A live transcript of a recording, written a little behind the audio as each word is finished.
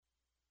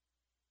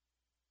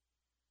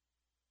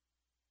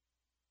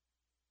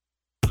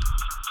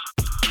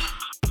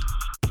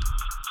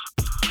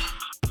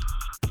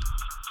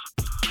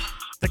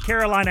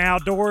Carolina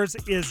Outdoors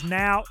is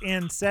now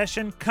in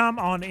session. Come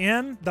on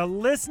in. The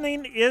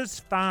listening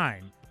is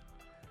fine.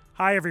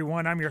 Hi,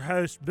 everyone. I'm your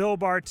host, Bill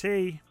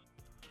Barty.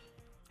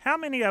 How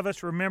many of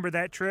us remember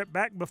that trip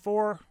back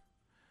before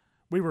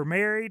we were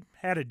married,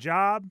 had a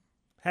job,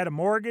 had a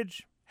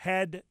mortgage,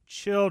 had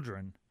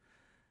children?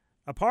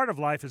 A part of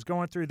life is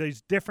going through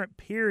these different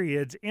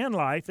periods in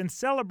life and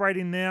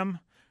celebrating them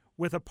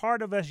with a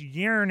part of us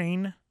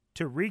yearning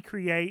to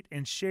recreate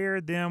and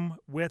share them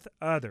with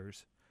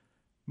others.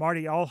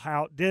 Marty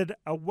Ohlhaut did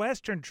a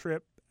Western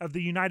trip of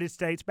the United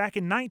States back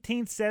in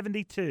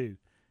 1972.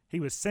 He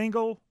was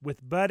single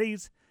with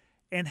buddies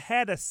and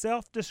had a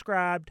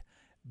self-described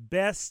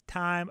best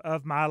time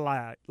of my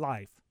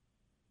life.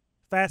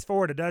 Fast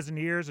forward a dozen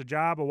years, a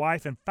job, a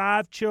wife, and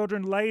 5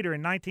 children later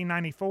in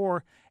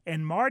 1994,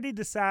 and Marty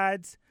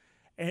decides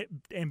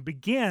and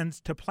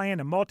begins to plan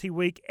a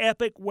multi-week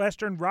epic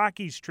Western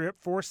Rockies trip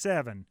for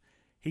 7.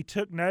 He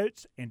took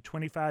notes, and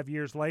 25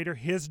 years later,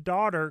 his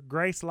daughter,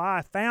 Grace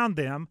Lai, found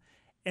them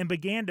and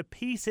began to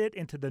piece it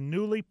into the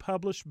newly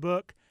published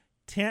book,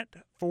 Tent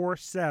for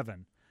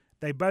 7.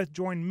 They both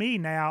join me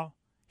now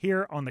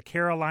here on the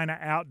Carolina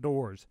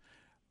Outdoors.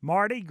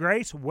 Marty,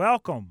 Grace,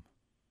 welcome.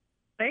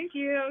 Thank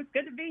you. It's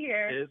good to be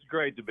here. It's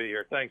great to be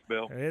here. Thanks,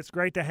 Bill. It's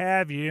great to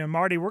have you. And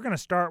Marty, we're going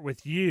to start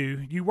with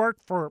you. You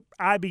worked for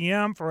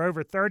IBM for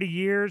over 30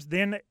 years,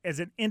 then as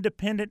an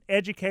independent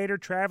educator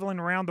traveling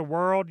around the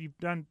world. You've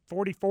done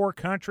 44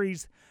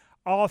 countries,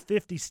 all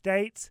 50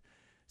 states.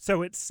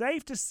 So it's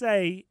safe to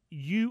say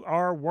you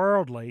are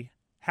worldly.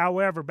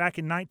 However, back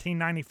in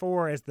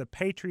 1994, as the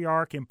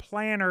patriarch and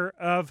planner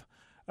of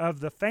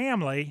the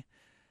family,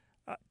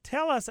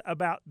 tell us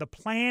about the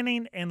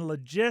planning and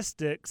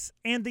logistics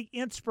and the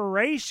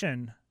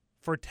inspiration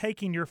for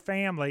taking your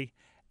family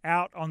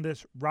out on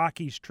this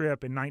Rockies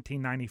trip in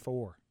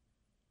 1994.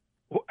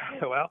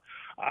 Well,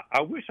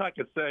 I wish I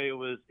could say it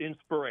was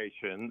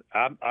inspiration.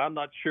 I'm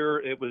not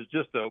sure it was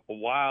just a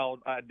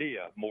wild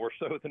idea, more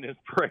so than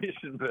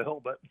inspiration,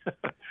 Bill. But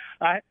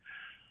I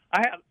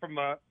had, from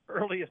my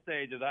earliest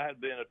ages, I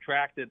had been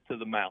attracted to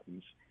the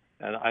mountains.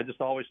 And I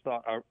just always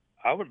thought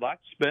I would like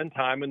to spend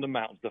time in the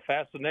mountains. The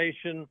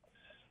fascination,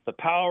 the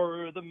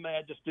power, the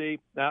majesty.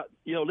 Now,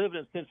 living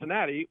in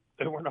Cincinnati,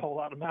 there weren't a whole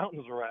lot of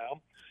mountains around.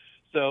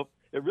 So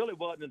it really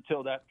wasn't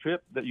until that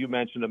trip that you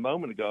mentioned a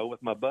moment ago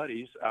with my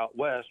buddies out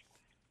west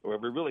where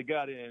we really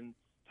got into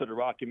the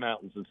Rocky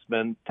Mountains and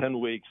spent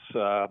 10 weeks.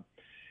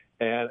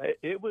 And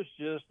it was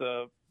just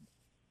a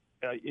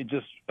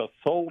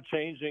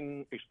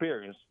soul-changing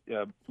experience,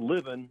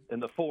 living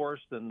in the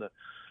forest and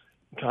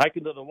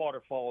hiking to the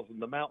waterfalls and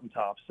the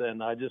mountaintops.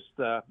 And I just,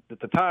 at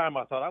the time,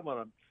 I thought, I'm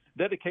going to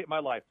dedicate my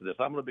life to this.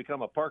 I'm going to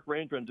become a park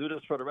ranger and do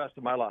this for the rest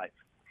of my life.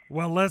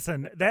 Well,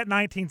 listen, that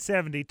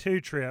 1972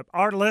 trip,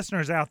 our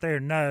listeners out there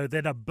know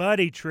that a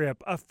buddy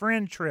trip, a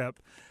friend trip,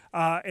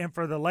 and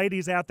for the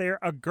ladies out there,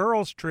 a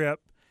girls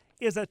trip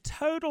is a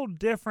total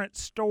different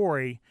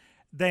story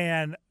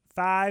than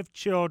 5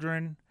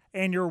 children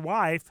and your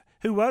wife,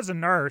 who was a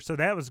nurse, so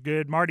that was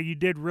good. Marty, you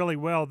did really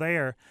well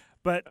there.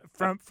 But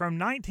from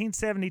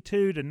 1972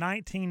 to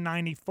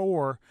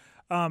 1994,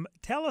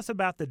 tell us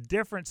about the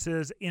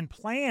differences in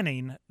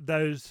planning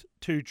those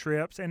 2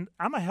 trips. And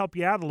I'm going to help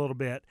you out a little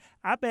bit.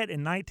 I bet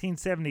in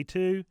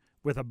 1972,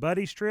 with a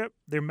buddy's trip,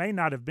 there may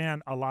not have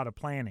been a lot of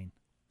planning.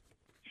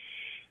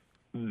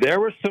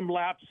 There were some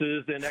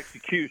lapses in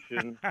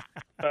execution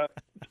that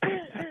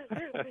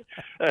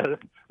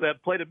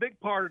played a big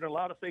part in a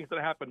lot of things that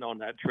happened on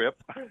that trip.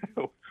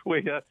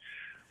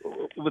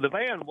 The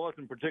van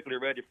wasn't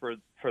particularly ready for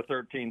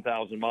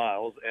 13,000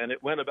 miles, and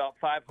it went about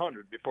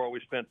 500 before we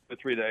spent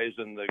 3 days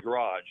in the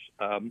garage,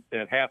 and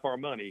half our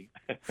money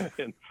in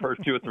the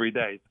first 2 or 3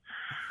 days.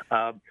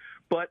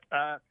 But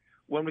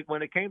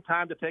when it came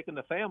time to taking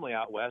the family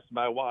out west,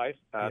 my wife,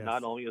 Yes.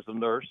 not only is a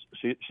nurse,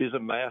 she's a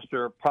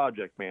master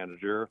project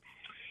manager,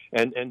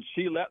 and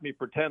she let me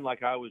pretend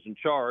like I was in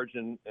charge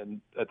and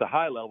at the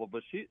high level,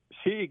 but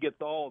she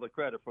gets all the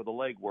credit for the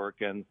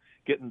legwork and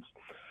getting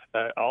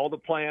all the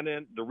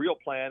planning, the real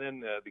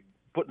planning,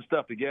 putting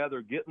stuff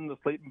together, getting the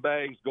sleeping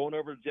bags, going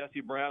over to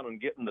Jesse Brown and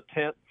getting the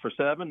tent for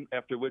 7,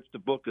 after which the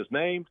book is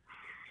named.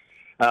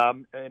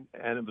 And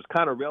it was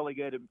kind of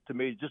relegated to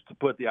me just to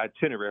put the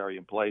itinerary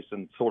in place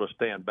and sort of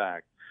stand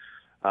back.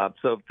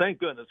 So thank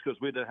goodness, because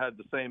we'd have had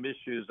the same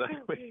issues that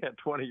we had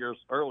 20 years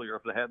earlier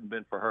if it hadn't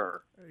been for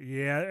her.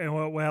 Yeah,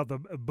 and well, the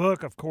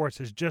book, of course,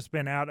 has just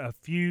been out a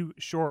few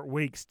short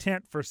weeks,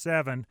 Tent for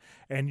 7,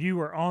 and you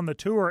were on the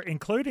tour,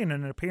 including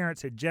an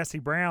appearance at Jesse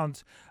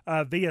Brown's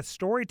via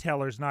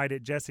Storytellers Night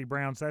at Jesse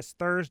Brown's. That's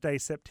Thursday,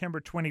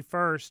 September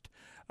 21st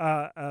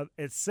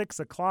at 6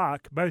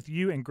 o'clock. Both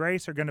you and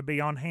Grace are going to be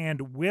on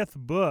hand with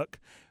book.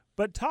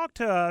 But talk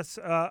to us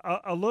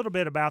a little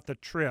bit about the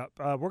trip.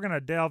 We're going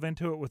to delve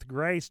into it with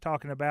Grace,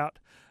 talking about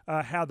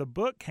how the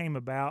book came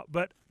about.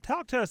 But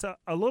talk to us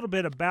a little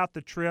bit about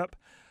the trip,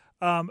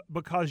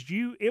 because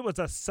it was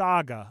a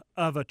saga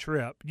of a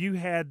trip. You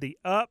had the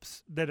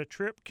ups that a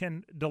trip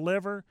can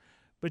deliver,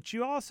 but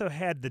you also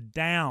had the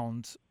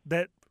downs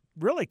that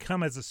really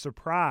come as a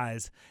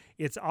surprise.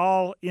 It's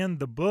all in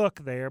the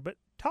book there, but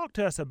talk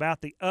to us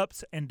about the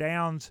ups and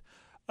downs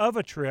of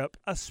a trip,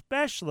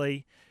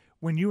 especially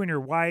when you and your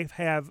wife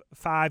have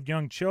 5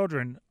 young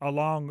children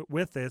along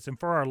with this. And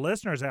for our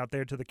listeners out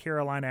there to the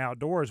Carolina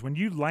Outdoors, when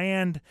you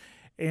land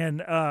in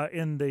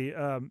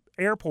the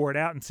airport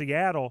out in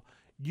Seattle,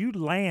 you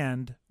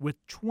land with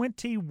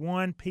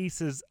 21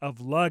 pieces of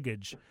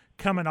luggage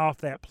coming off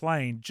that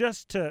plane,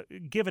 just to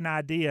give an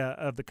idea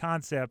of the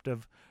concept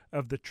of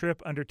the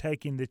trip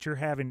undertaking that you're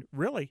having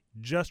really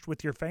just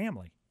with your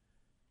family.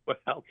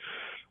 Well,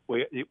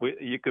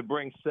 you could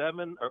bring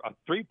 7 or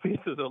 3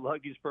 pieces of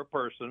luggage per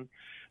person,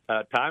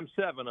 times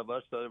 7 of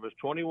us. So there was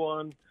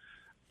 21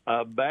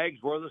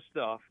 bags worth of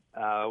stuff,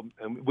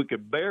 and we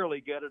could barely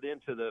get it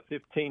into the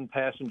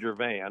 15-passenger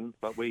van,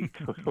 but we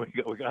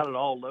got it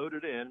all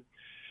loaded in,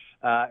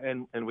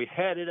 and we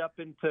headed up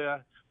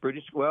into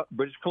British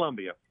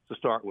Columbia to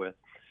start with,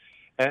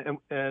 and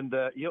in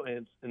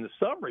the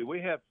summary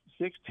we have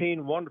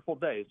 16 wonderful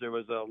days. There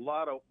was a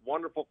lot of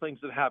wonderful things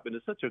that happened.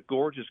 It's such a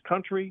gorgeous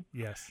country.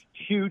 Yes.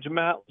 Huge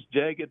mountains,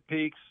 jagged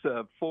peaks,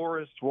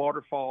 forests,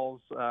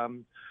 waterfalls.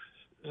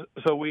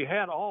 So we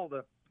had all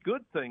the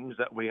good things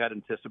that we had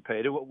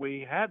anticipated. What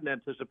we hadn't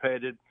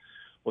anticipated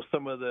was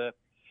some of the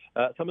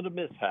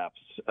mishaps.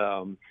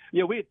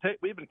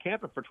 We've been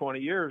camping for 20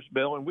 years,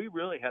 Bill, and we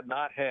really had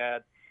not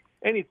had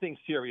anything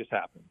serious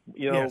happen.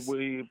 Yes.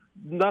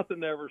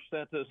 Nothing ever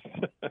sent us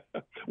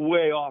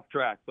way off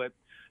track, but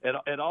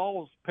it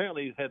all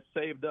apparently had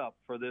saved up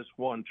for this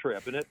one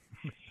trip. And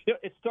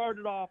it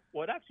started off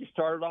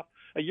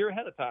a year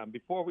ahead of time.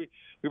 Before we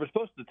were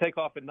supposed to take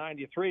off in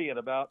 93, and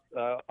about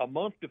a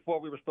month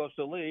before we were supposed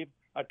to leave,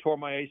 I tore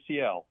my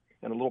ACL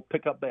in a little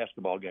pickup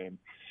basketball game.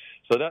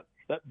 So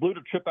that blew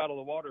the trip out of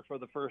the water for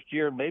the first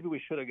year. Maybe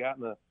we should have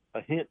gotten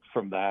a hint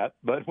from that,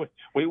 but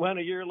we went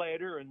a year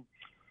later, and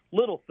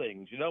little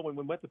things, when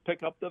we went to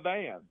pick up the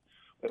van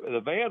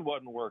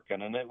wasn't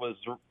working, and it was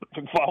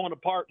falling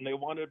apart, and they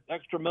wanted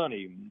extra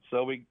money.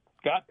 So we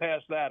got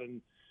past that,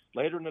 and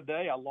later in the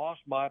day, I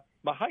lost my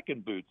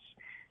hiking boots.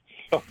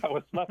 So I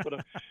was left with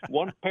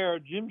one pair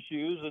of gym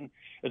shoes, and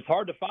it's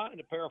hard to find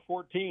a pair of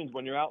 14s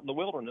when you're out in the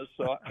wilderness.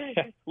 So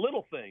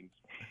little things.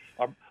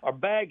 Our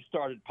bags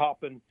started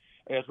popping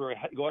as we were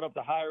going up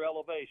to higher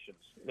elevations.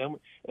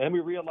 Then we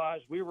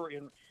realized we were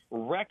in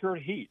record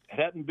heat. It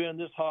hadn't been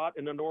this hot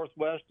in the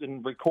Northwest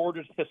in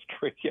recorded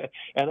history,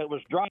 and it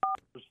was dry.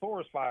 It was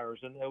forest fires,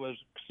 and it was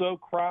so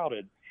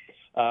crowded.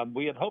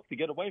 We had hoped to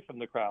get away from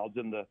the crowds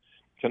in the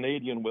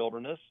Canadian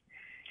wilderness.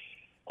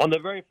 On the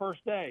very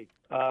first day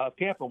of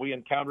camping, we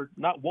encountered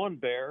not one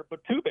bear,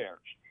 but 2 bears.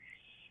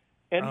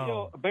 And,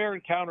 a bear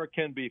encounter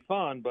can be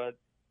fun, but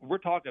we're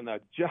talking a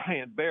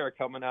giant bear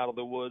coming out of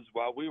the woods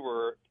while we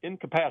were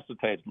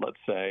incapacitated, let's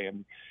say,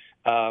 and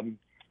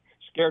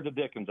scared the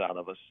dickens out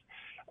of us.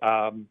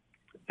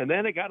 And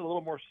then it got a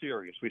little more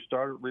serious. We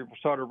started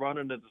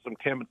running into some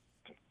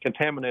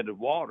contaminated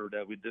water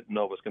that we didn't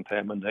know was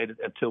contaminated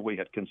until we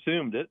had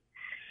consumed it.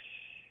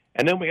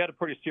 And then we had a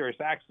pretty serious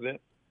accident,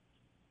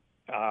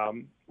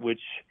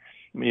 which,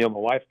 my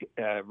wife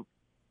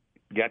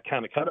got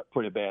kind of cut up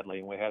pretty badly,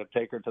 and we had to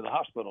take her to the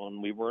hospital,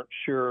 and we weren't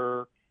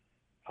sure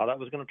how that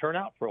was going to turn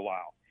out for a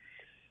while.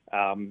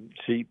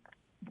 She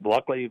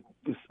luckily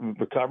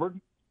recovered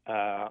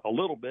a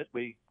little bit.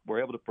 We were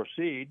able to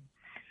proceed.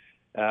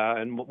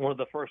 And one of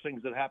the first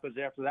things that happens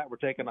after that, we're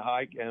taking a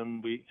hike,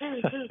 and we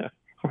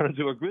run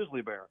into a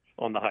grizzly bear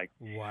on the hike.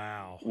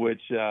 Wow.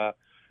 Which,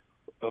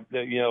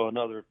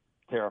 another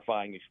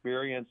terrifying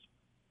experience.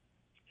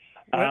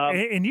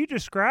 And you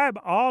describe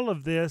all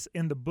of this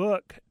in the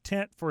book,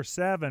 Tent for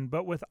 7,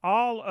 but with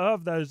all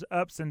of those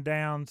ups and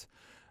downs,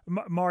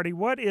 Marty,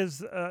 what is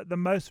the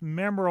most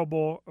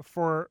memorable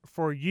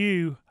for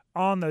you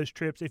on those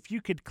trips? If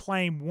you could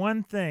claim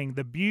one thing,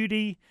 the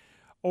beauty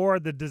or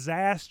the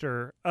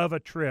disaster of a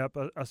trip,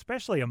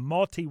 especially a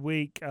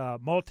multi-week,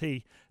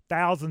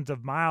 multi-thousands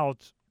of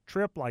miles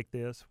trip like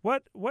this,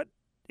 what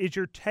is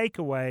your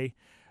takeaway,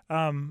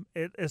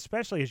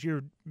 especially as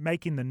you're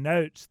making the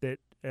notes that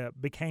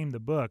became the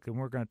book? And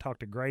we're going to talk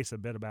to Grace a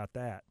bit about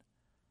that.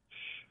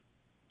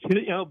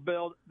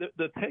 Bill,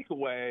 the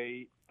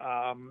takeaway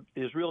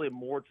is really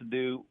more to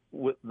do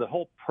with the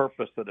whole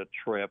purpose of the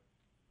trip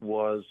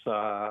was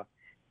a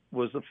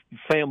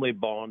family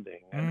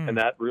bonding, and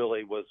that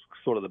really was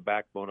sort of the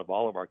backbone of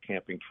all of our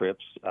camping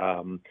trips.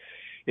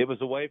 It was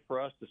a way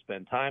for us to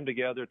spend time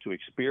together, to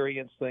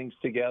experience things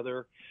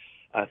together.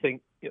 I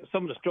think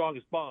some of the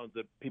strongest bonds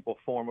that people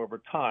form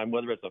over time,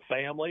 whether it's a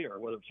family or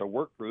whether it's a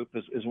work group,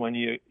 is when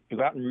you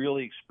go out and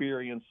really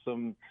experience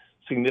some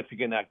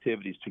significant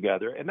activities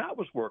together. And that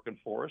was working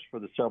for us for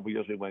the several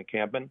years we went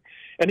camping.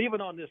 And even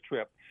on this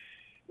trip,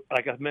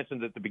 like I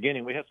mentioned at the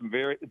beginning, we had some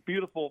very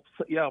beautiful,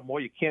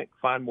 you can't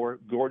find more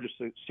gorgeous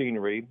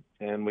scenery.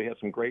 And we had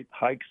some great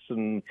hikes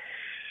and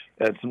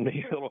some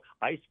little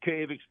ice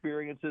cave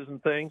experiences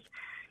and things.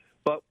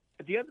 But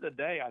at the end of the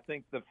day, I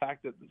think the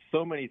fact that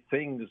so many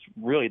things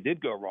really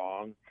did go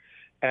wrong,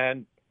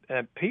 and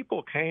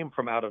people came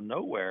from out of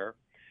nowhere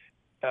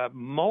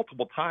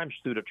multiple times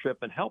through the trip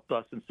and helped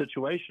us in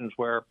situations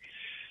where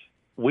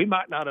we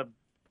might not have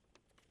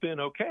been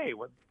okay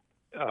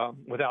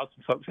without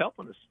some folks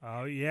helping us.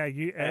 Oh, yeah.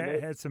 You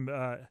had some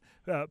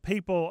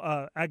people,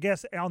 I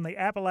guess, on the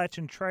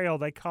Appalachian Trail,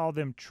 they call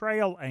them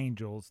trail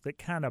angels that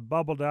kind of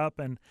bubbled up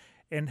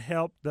and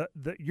helped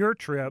your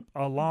trip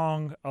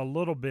along a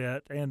little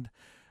bit. And,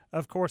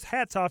 of course,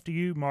 hats off to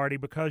you, Marty,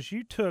 because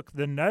you took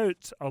the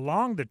notes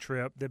along the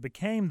trip that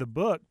became the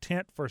book,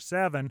 Tent for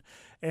Seven.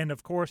 And,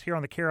 of course, here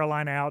on the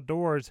Carolina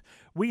Outdoors,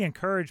 we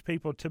encourage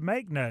people to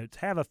make notes,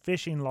 have a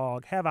fishing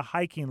log, have a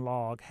hiking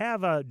log,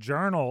 have a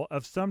journal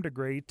of some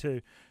degree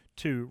to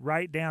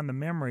write down the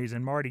memories.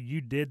 And, Marty, you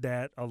did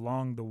that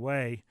along the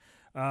way,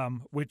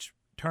 which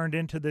turned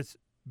into this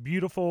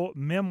beautiful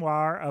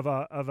memoir of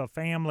a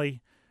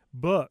family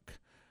book.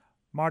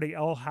 Marty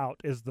Ohlhaut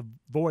is the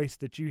voice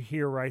that you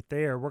hear right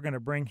there. We're going to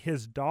bring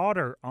his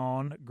daughter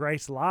on,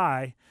 Grace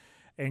Lai.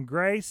 And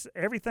Grace,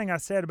 everything I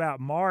said about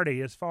Marty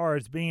as far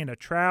as being a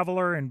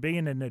traveler and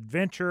being an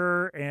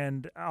adventurer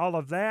and all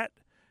of that,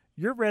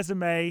 your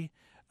resume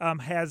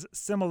has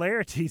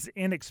similarities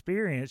in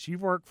experience.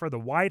 You've worked for the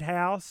White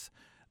House,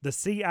 the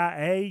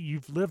CIA.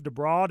 You've lived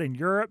abroad in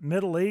Europe,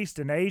 Middle East,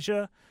 and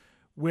Asia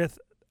with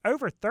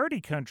over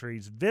 30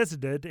 countries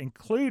visited,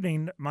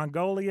 including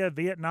Mongolia,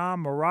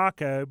 Vietnam,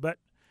 Morocco. But,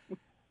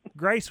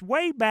 Grace,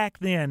 way back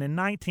then in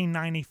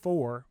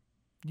 1994,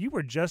 you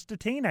were just a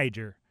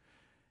teenager.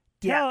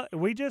 Yeah.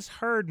 We just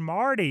heard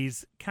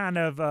Marty's kind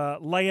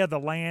of lay of the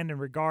land in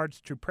regards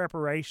to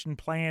preparation,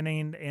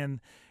 planning, and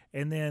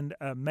then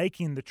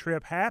making the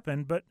trip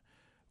happen. But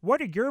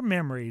what are your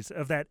memories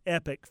of that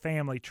epic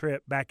family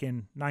trip back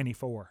in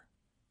 94?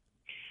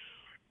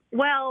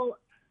 Well,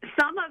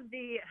 some of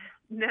the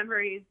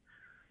memories,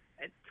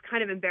 it's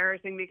kind of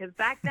embarrassing because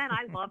back then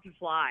I loved to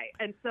fly.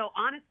 And so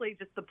honestly,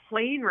 just the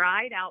plane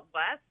ride out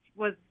west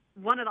was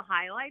one of the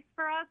highlights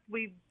for us.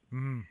 We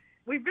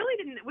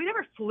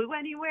never flew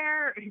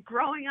anywhere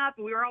growing up.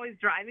 We were always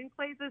driving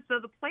places. So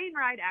the plane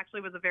ride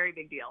actually was a very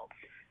big deal.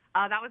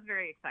 That was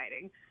very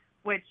exciting,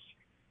 which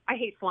I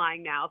hate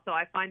flying now. So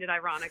I find it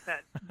ironic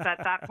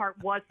that part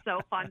was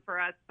so fun for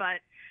us.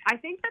 But I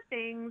think the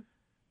things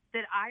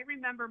that I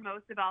remember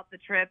most about the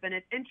trip, and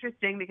it's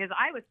interesting because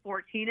I was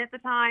 14 at the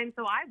time,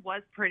 so I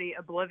was pretty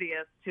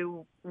oblivious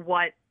to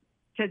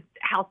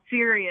how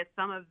serious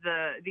some of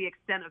the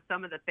extent of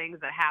some of the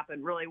things that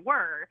happened really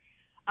were.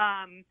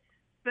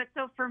 But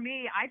so for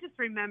me, I just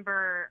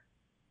remember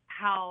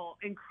how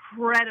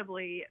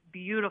incredibly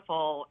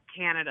beautiful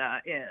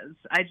Canada is.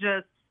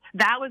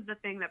 That was the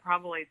thing that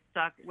probably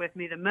stuck with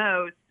me the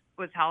most,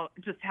 was how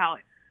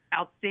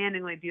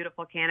outstandingly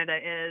beautiful Canada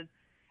is.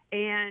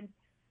 And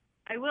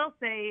I will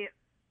say,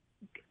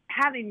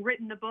 having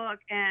written the book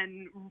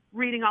and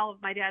reading all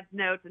of my dad's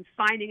notes and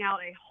finding out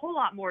a whole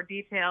lot more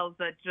details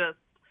that just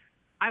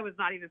I was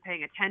not even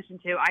paying attention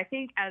to, I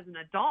think as an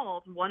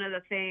adult, one of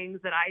the things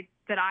that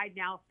I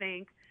now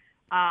think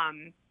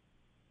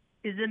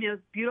is the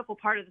most beautiful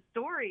part of the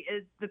story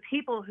is the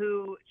people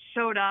who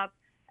showed up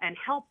and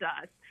helped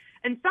us.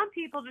 And some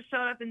people just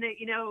showed up and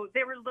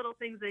there were little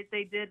things that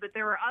they did, but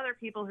there were other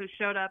people who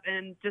showed up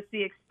and just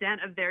the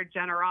extent of their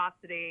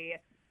generosity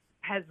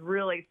has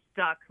really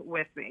stuck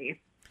with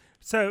me.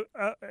 So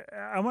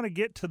I want to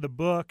get to the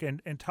book and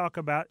talk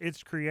about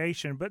its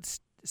creation, but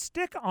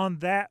stick on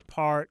that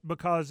part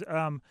because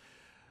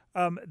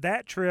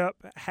that trip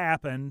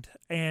happened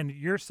and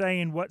you're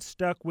saying what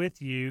stuck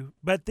with you,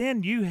 but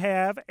then you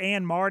have,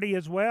 and Marty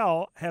as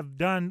well, have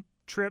done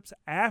trips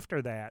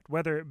after that,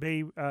 whether it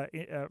be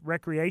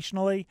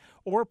recreationally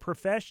or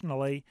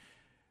professionally.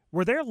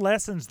 Were there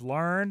lessons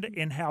learned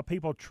in how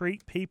people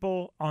treat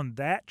people on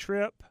that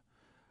trip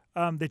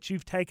that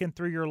you've taken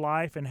through your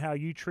life and how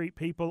you treat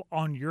people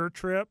on your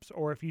trips?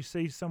 Or if you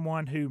see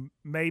someone who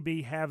may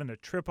be having a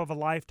trip of a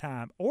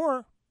lifetime,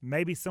 or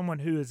maybe someone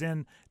who is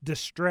in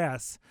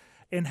distress,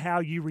 and how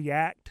you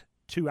react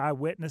to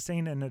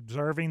eyewitnessing and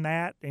observing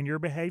that in your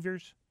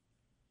behaviors?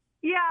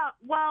 Yeah,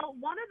 well,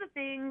 one of the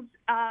things,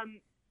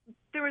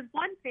 there was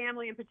one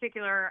family in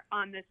particular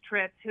on this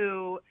trip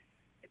who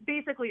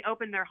basically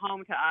opened their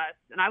home to us,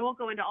 and I won't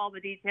go into all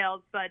the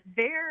details, but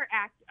their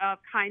act of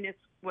kindness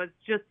was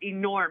just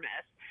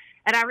enormous.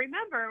 And I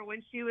remember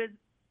when she was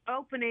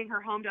opening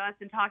her home to us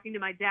and talking to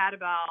my dad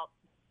about,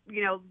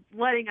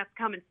 letting us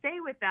come and stay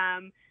with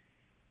them,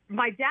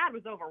 my dad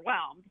was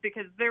overwhelmed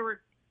because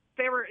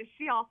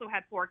she also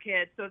had 4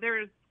 kids. So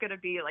there's going to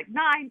be like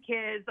 9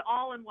 kids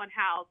all in one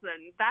house.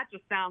 And that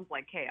just sounds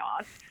like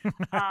chaos.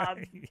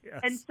 Yes.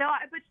 And so,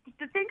 but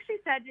the thing she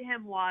said to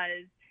him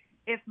was,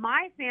 if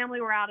my family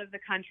were out of the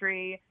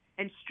country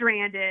and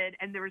stranded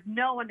and there was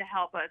no one to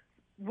help us,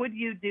 would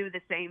you do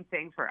the same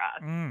thing for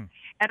us? And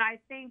I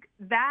think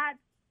that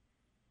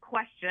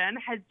question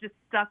has just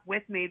stuck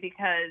with me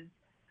because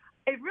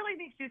it really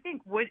makes you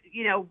think, would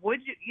you,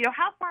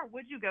 how far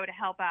would you go to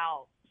help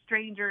out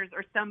strangers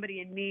or somebody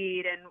in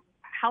need? And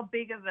how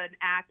big of an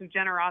act of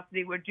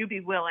generosity would you be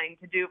willing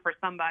to do for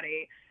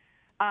somebody?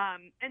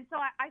 And so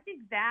I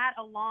think that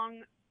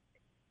along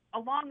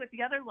along with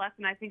the other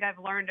lesson I think I've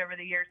learned over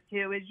the years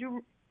too is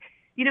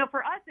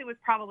for us, it was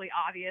probably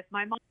obvious.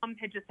 My mom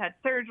had just had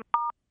surgery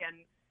and,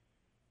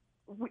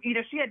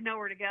 she had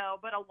nowhere to go.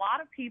 But a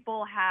lot of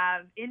people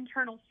have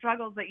internal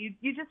struggles that you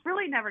just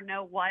really never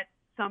know what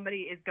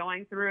somebody is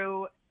going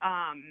through.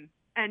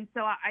 And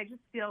so I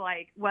just feel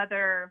like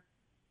whether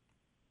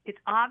it's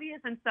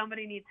obvious and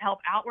somebody needs help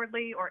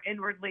outwardly or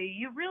inwardly,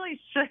 you really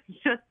should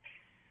just,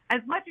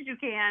 as much as you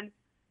can,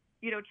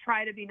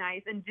 try to be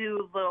nice and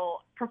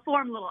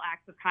perform little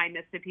acts of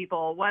kindness to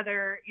people,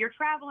 whether you're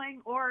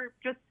traveling or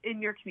just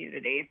in your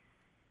community.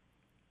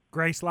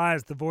 Grace Lai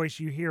is the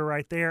voice you hear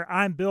right there.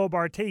 I'm Bill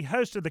Barty,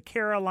 host of the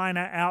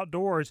Carolina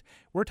Outdoors.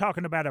 We're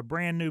talking about a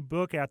brand new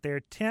book out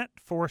there, Tent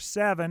for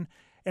Seven,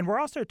 and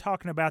we're also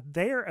talking about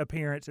their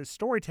appearance at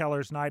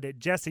Storytellers Night at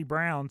Jesse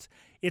Brown's.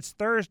 It's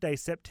Thursday,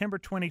 September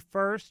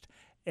 21st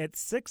at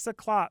 6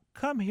 o'clock.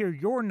 Come hear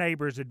your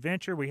neighbor's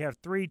adventure. We have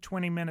 3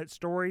 20-minute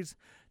stories.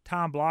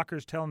 Tom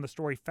Blocker's telling the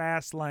story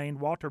Fast Lane,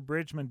 Walter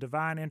Bridgman,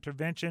 Divine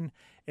Intervention,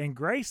 and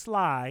Grace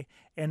Lai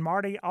and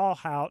Marty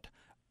Ohlhaut,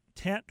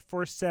 Tent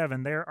for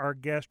Seven. They're our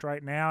guest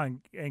right now.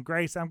 And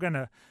Grace, I'm going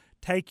to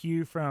take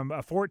you from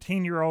a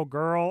 14-year-old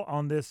girl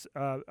on this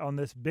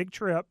big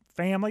trip,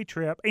 family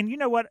trip. And you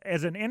know what?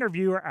 As an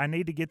interviewer, I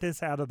need to get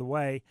this out of the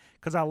way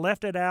because I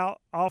left it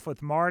off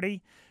with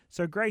Marty.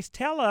 So, Grace,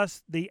 tell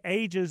us the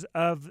ages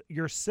of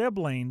your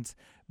siblings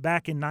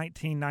back in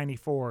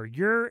 1994.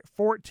 You're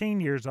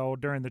 14 years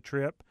old during the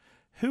trip.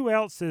 Who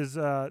else is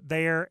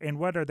there, and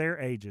what are their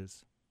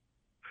ages?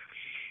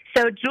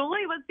 So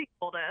Julie was the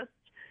oldest.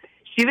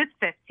 She was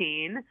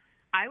 15.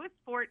 I was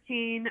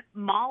 14.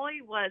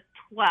 Molly was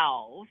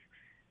 12.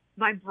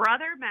 My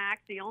brother,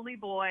 Max, the only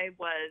boy,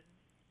 was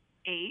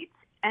 8.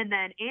 And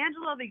then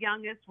Angela, the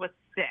youngest, was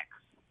 6.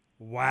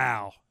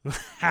 Wow.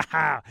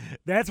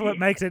 That's what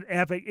makes it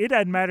epic. It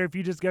doesn't matter if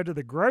you just go to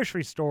the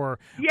grocery store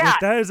with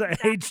those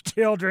age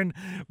children,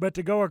 but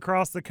to go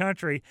across the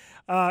country.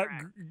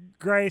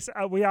 Grace,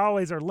 we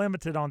always are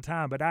limited on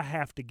time, but I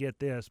have to get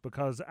this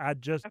because I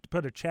just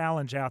put a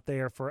challenge out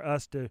there for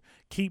us to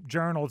keep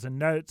journals and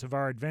notes of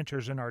our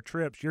adventures and our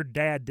trips. Your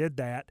dad did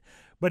that.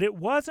 But it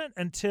wasn't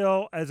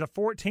until, as a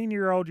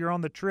 14-year-old, you're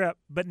on the trip,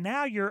 but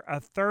now you're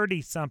a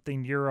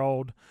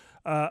 30-something-year-old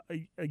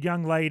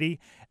young lady,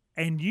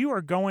 and you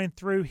are going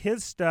through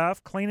his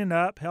stuff, cleaning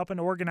up, helping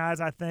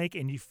organize, I think,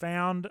 and you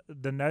found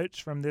the notes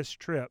from this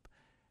trip.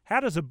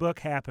 How does a book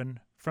happen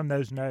from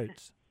those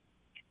notes?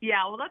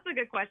 Yeah, well, that's a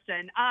good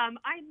question.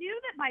 I knew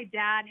that my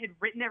dad had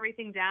written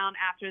everything down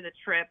after the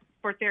trip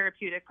for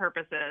therapeutic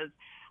purposes.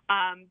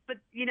 But,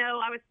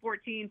 I was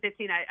 14,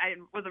 15. I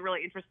wasn't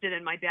really interested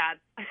in my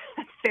dad's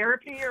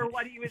therapy or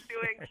what he was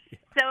doing.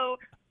 So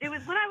it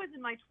was when I was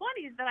in my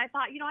 20s that I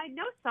thought, I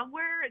know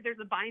somewhere there's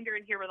a binder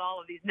in here with all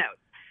of these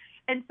notes.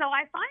 And so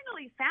I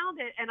finally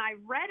found it, and I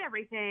read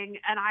everything,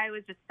 and I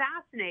was just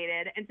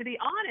fascinated. And to be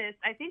honest,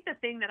 I think the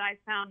thing that I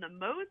found the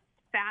most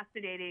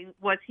fascinating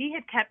was he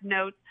had kept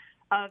notes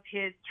of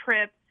his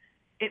trip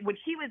when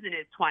he was in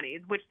his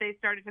 20s, which they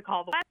started to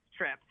call the West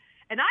Trip.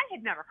 And I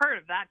had never heard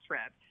of that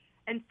trip.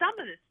 And some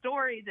of the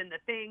stories and the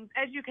things,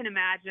 as you can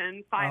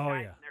imagine, five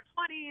guys in their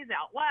 20s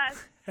out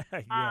west.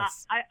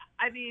 Yes.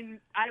 I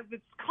mean, I was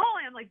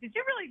calling. I'm like, did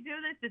you really do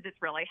this? Did this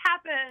really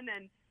happen?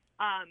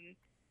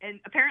 And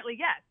apparently,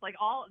 yes,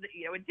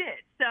 it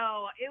did.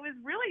 So it was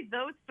really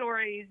those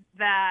stories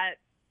that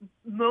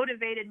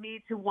motivated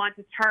me to want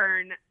to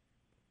turn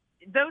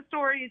those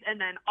stories and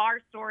then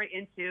our story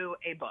into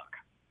a book.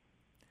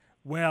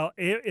 Well,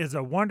 it is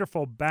a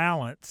wonderful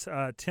balance.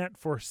 Tent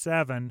for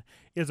Seven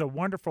is a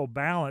wonderful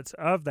balance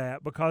of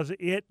that because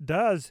it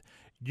does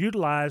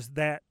utilize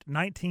that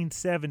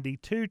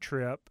 1972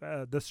 trip.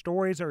 The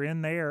stories are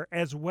in there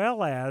as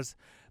well as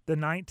the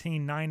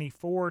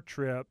 1994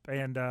 trip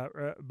and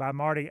by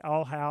Marty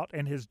Ohlhaut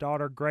and his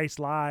daughter Grace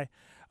Lai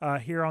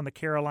here on the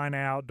Carolina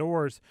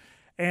Outdoors.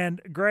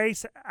 And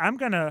Grace,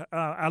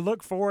 I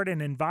look forward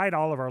and invite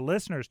all of our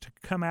listeners to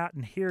come out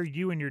and hear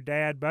you and your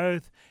dad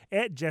both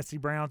at Jesse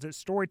Brown's at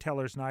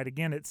Storytellers Night.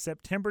 Again, it's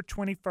September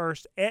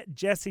 21st at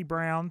Jesse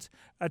Brown's.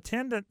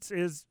 Attendance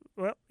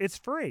it's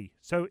free.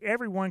 So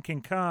everyone can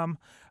come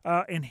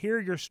and hear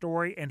your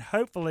story and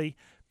hopefully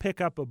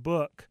pick up a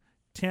book.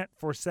 Tent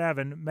for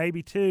Seven,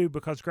 maybe 2,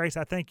 because Grace,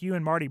 I think you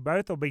and Marty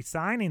both will be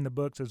signing the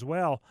books as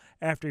well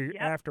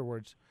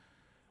afterwards.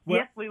 Well,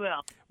 yes, we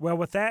will. Well,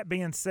 with that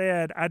being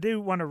said, I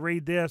do want to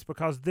read this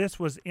because this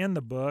was in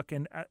the book,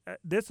 and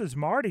these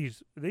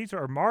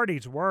are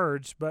Marty's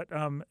words, but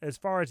as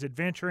far as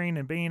adventuring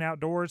and being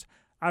outdoors,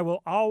 I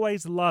will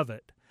always love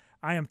it.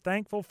 I am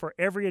thankful for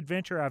every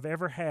adventure I've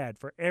ever had,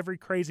 for every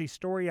crazy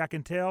story I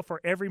can tell, for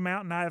every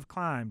mountain I have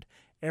climbed,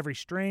 every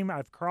stream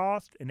I've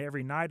crossed, and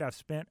every night I've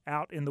spent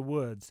out in the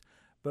woods.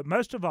 But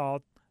most of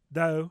all,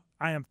 though,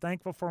 I am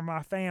thankful for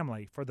my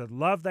family, for the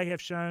love they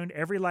have shown,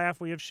 every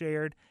laugh we have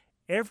shared,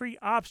 every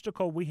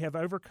obstacle we have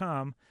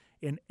overcome,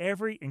 in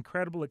every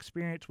incredible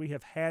experience we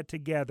have had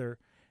together.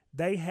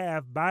 They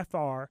have, by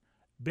far,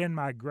 been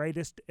my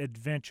greatest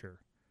adventure.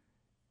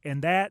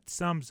 And that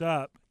sums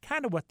up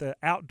kind of what the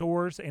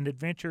outdoors and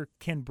adventure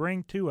can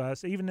bring to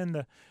us, even in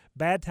the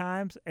bad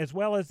times as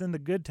well as in the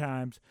good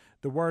times.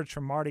 The words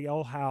from Marty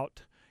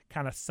Ohlhaut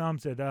kind of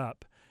sums it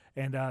up.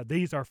 And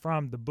these are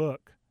from the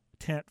book,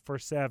 Tent for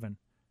Seven.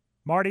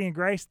 Marty and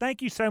Grace,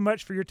 thank you so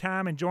much for your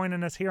time and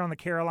joining us here on the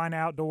Carolina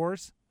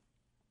Outdoors.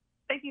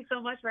 Thank you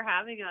so much for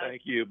having us.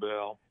 Thank you,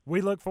 Bill.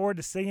 We look forward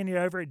to seeing you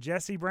over at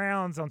Jesse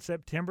Brown's on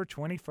September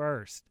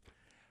 21st.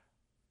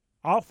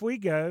 Off we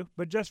go,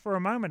 but just for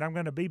a moment, I'm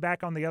going to be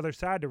back on the other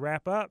side to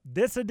wrap up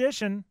this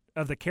edition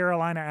of the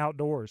Carolina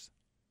Outdoors.